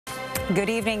Good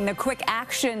evening. The quick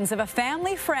actions of a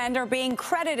family friend are being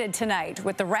credited tonight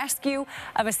with the rescue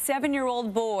of a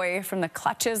 7-year-old boy from the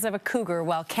clutches of a cougar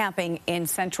while camping in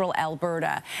central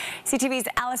Alberta. CTV's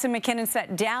Alison MacKinnon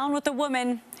sat down with a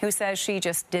woman who says she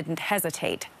just didn't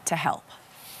hesitate to help.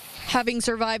 Having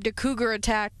survived a cougar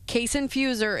attack, Alison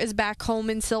is back home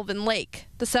in Sylvan Lake.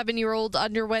 The 7-year-old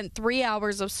underwent 3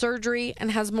 hours of surgery and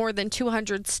has more than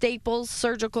 200 staples,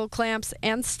 surgical clamps,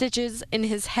 and stitches in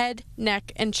his head,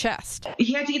 neck, and chest.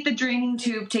 He had to get the draining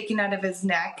tube taken out of his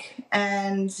neck,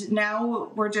 and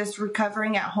now we're just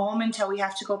recovering at home until we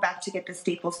have to go back to get the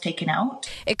staples taken out.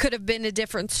 It could have been a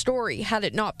different story had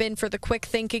it not been for the quick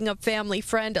thinking of family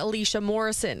friend Alicia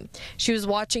Morrison. She was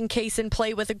watching Alison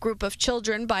play with a group of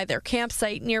children by their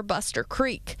campsite near Buster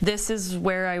Creek. This is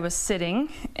where I was sitting,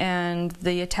 and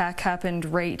the attack happened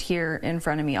right here in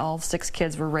front of me. All 6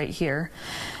 kids were right here,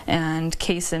 and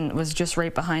Alison was just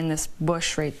right behind this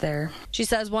bush right there. She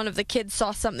says one of the kids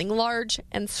saw something large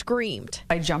and screamed.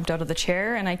 I jumped out of the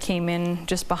chair and I came in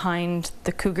just behind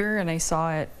the cougar and I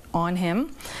saw it on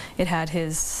him. It had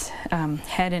his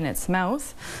head in its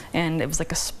mouth, and it was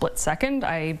like a split second.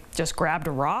 I just grabbed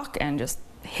a rock and just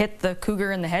hit the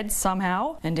cougar in the head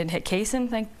somehow and didn't hit Alison,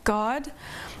 thank God,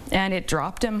 and it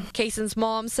dropped him. Alison's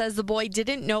mom says the boy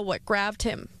didn't know what grabbed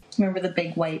him. Remember the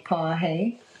big white paw,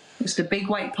 hey? Just a big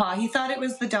white paw. He thought it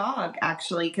was the dog,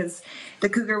 actually, because the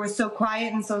cougar was so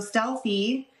quiet and so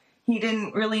stealthy. He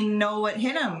didn't really know what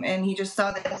hit him, and he just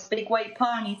saw this big white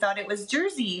paw and he thought it was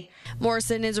Jersey.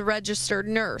 Morrison is a registered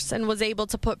nurse and was able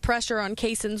to put pressure on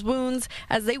Alison's wounds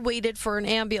as they waited for an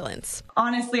ambulance.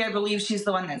 Honestly, I believe she's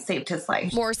the one that saved his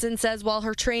life. Morrison says while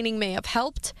her training may have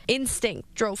helped,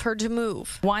 instinct drove her to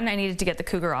move. 1, I needed to get the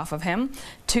cougar off of him.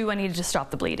 2, I needed to stop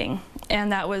the bleeding.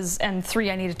 And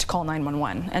 3, I needed to call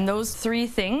 911. And those 3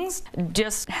 things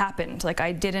just happened. Like,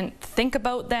 I didn't think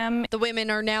about them. The women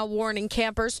are now warning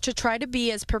campers to try to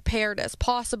be as prepared as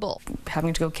possible.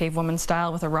 Having to go cave woman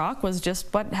style with a rock was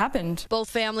just what happened. Both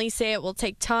families say it will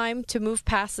take time to move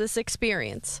past this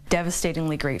experience.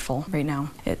 Devastatingly grateful right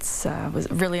now. It's was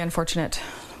really unfortunate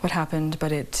what happened,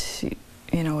 but it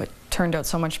turned out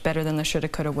so much better than the shoulda,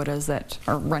 coulda, wouldas that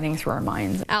are running through our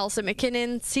minds. Alison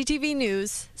MacKinnon, CTV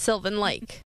News, Sylvan Lake.